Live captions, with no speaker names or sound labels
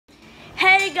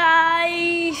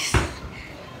guys,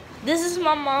 this is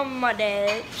my mom and my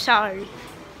dad. Sorry.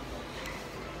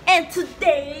 And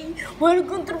today we're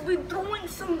going to be throwing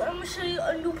some. I'm gonna show you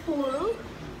a new pool.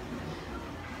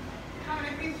 How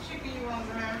many pieces of chicken you want,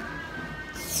 man?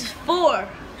 4.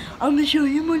 I'm gonna show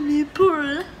you my new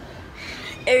pool.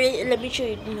 Alright, let me show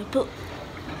you the new pool.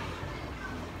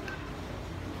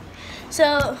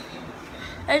 So,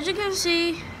 as you can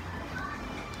see,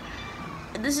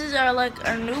 this is our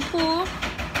new pool.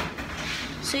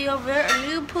 See over there, our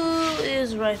new pool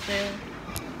is right there.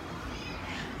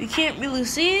 You can't really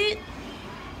see it,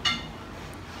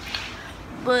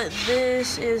 but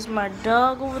this is my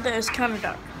dog over there. It's kind of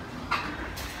dark.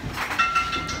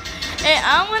 And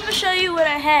I'm going to show you what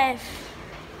I have.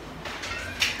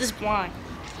 This blind.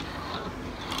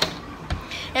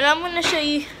 And I'm going to show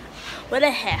you what I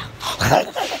have.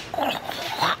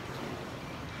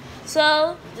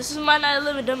 So, this is my Night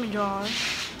Living Dummy John.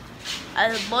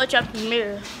 I bought you the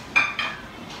mirror.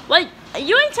 Wait,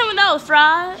 you ain't telling me that was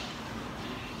fried?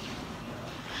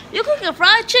 You cooking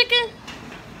fried chicken?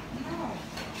 No.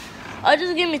 Or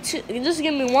just give me 2. Just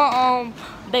give me 1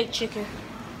 baked chicken.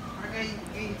 I gave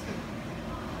you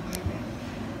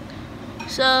 2.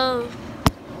 So,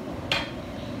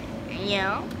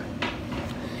 yeah.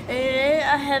 And then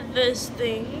I have this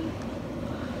thing.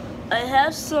 I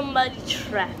have somebody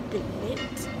trapped in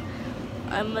it.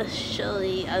 I must show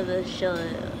you. I will show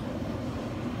you.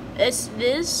 It's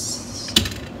this.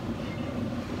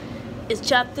 It's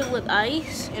chopped in with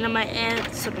ice, and I might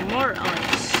add some more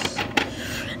ice.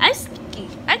 Ice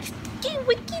sticky,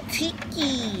 wicky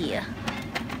tiki.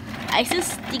 Ice is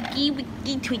sticky,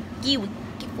 wicky twicky,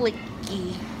 wicky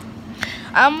flicky.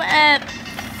 I'm gonna add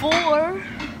 4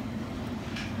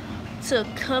 to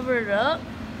cover it up.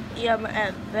 Yeah, I'm gonna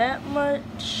add that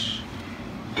much.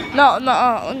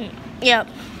 Yep.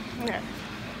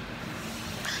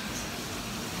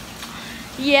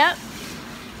 Yep.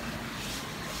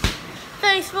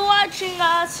 Thanks for watching,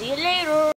 guys. See you later.